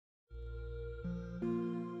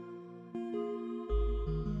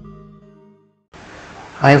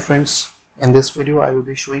Hi friends, in this video I will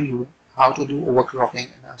be showing you how to do overclocking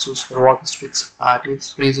in Asus ROG Strix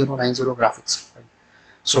RTX 3090 graphics card.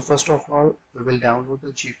 So first of all, we will download the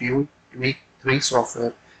GPU Tweak 3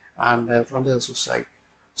 software and from the Asus site.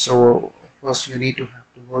 So first you need to have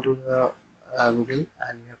to go to the Google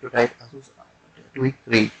and you have to type Asus Tweak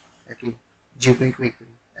 3, okay, GPU Tweak 3,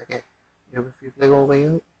 okay. If you click over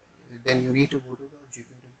here, then you need to go to the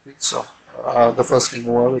GPU Tweak 3 software, the first link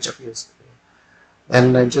over which appears.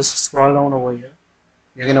 And then just scroll down over here.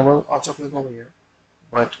 You can also click over here,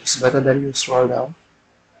 but it's better that you scroll down.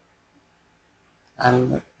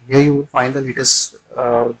 And here you will find the latest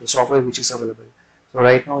the software which is available. So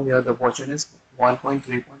right now here the version is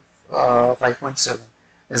 1.3.5.7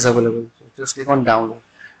 is available. So just click on download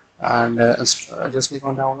and just click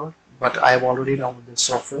on download. But I've already downloaded this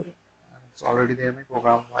software and it's already there in my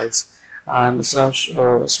program files. And it's a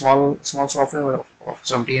small software of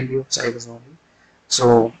 70 MB of size only.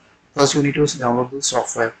 So first you need to download the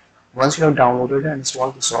software. Once you have downloaded and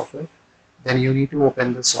installed the software, then you need to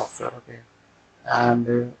open the software, okay,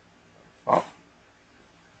 and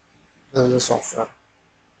the software.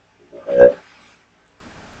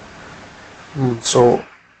 So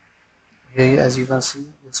here, as you can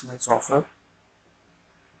see, this is my software,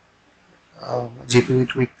 GPU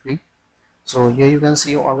Tweak 3. So here you can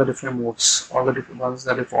see all the different modes, all the different ones,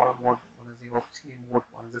 the default mode, one is the OC mode,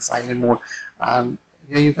 one is the silent mode, and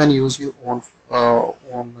here you can use your own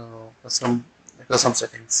custom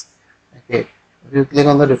settings. Okay, if you click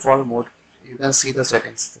on the default mode, you can see the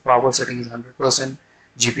settings. The power setting is 100%,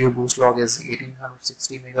 GPU boost log is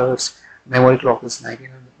 1860 megahertz, memory clock is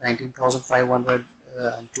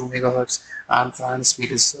 19,502 megahertz, and fan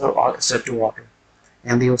speed is set to auto.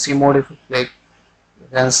 In the OC mode, if you click, you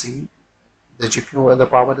can see the GPU, the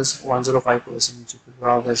power is 105%, GPU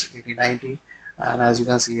clock is 8090, and as you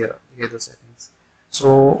can see here the settings.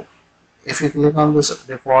 So if you click on this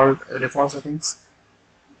default settings,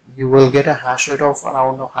 you will get a hash rate of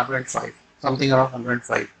around 105, something around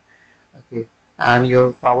 105, okay, and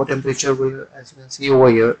your power temperature will, as you can see over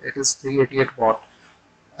here, it is 388 watt,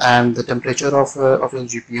 and the temperature of your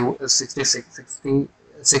GPU is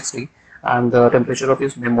 60, and the temperature of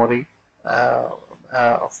your memory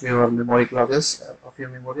of your memory clock is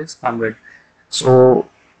 100. So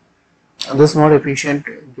this is not efficient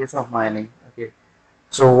in case of mining, okay.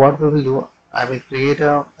 So what we will do, I will create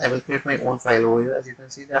my own file over here. As you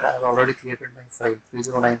can see that I have already created my file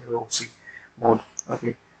 3090 OC mode,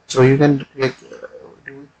 okay. So you can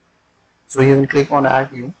click on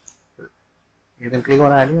add new. You can click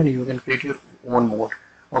on add new and you can create your own mode,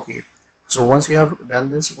 okay. So once you have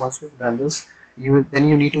done this, then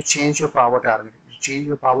you need to change your power target. You change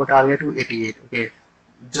your power target to 88, okay.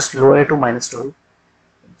 Just lower it to -12.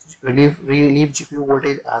 Leave GPU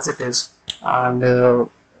voltage as it is, and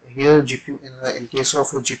here GPU in case of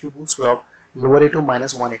GPU boost clock, lower it to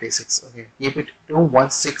 -186, okay. Keep it to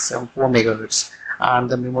 1674 megahertz, and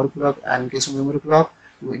the memory clock, and in case of memory clock,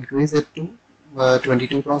 you increase it to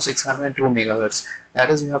 22,602 megahertz. That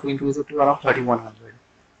is, you have to increase it to around 3100,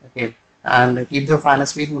 okay. And keep the fan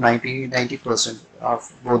speed to 90%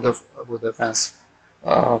 of both the fans,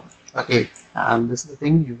 okay. And this is the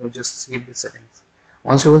thing, you will just save the settings.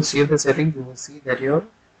 Once you will save the settings, you will see that your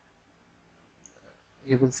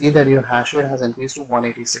hash rate has increased to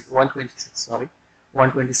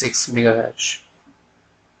 126 megahertz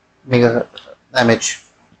mAh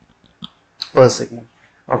per second.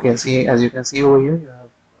 Okay, see, as you can see over here, you have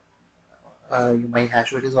my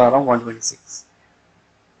hash rate is around 126.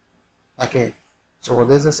 Okay, so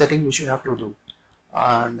this is a setting which you have to do.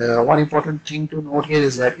 And one important thing to note here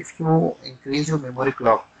is that if you increase your memory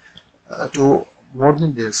clock to more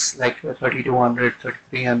than this, like 3200,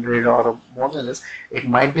 3300 or more than this, it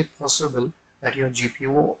might be possible that your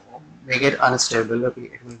GPU may get unstable, okay,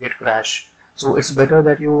 it will get crash. So it's better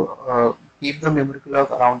that you keep the memory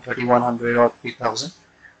clock around 3100 or 3000,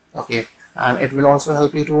 okay, and it will also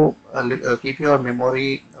help you to keep your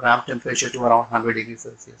memory RAM temperature to around 100 degrees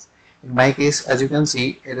Celsius. In my case, as you can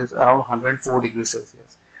see, it is around 104 degrees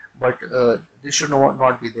Celsius, but this should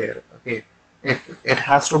not be there, okay. It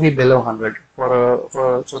has to be below 100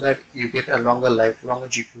 so that you get a longer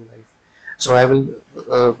GPU life. So I will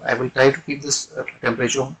try to keep this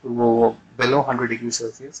temperature to below 100 degrees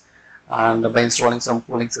Celsius, and by installing some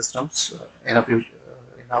cooling systems in a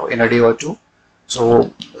day or two.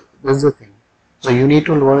 So this is the thing. So you need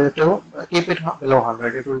to lower it to keep it below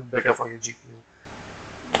 100. It will be better for your GPU.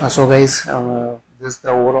 So guys, this is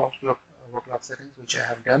the overclock settings which I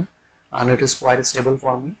have done, and it is quite stable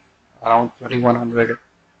for me, around 3100.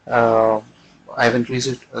 I've increased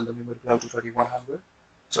it, the memory clock to 3100,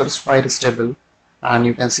 so it's quite stable. and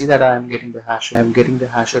you can see that I am getting the hash rate. I am getting the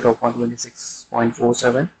hash rate of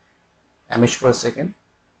 126.47 mH per second,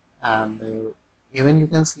 and even you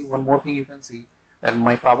can see one more thing. You can see that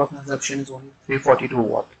my power consumption is only 342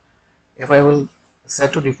 watt. If I will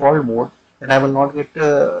set to default mode, then I will not get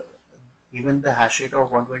even the hash rate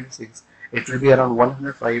of 126. It will be around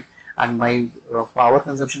 105, and my power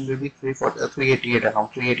consumption will be 388, around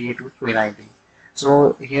 388 to 390.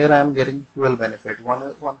 So here I am getting dual benefit.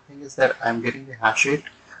 One thing is that I am getting the hash rate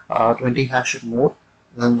 20 hash rate more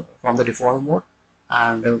than from the default mode,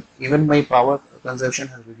 and even my power consumption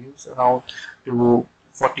has reduced around to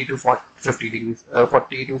 40 to 50 degrees,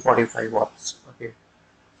 40 to 45 watts. Okay,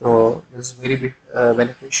 so this is very big,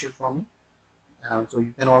 beneficial for me. So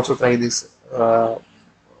you can also try this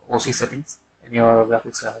OC settings in your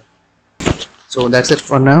graphics card. So that's it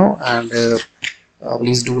for now, and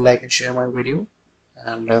please do like and share my video,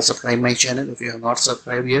 and subscribe my channel if you have not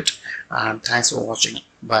subscribed yet. And thanks for watching.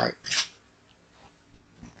 Bye.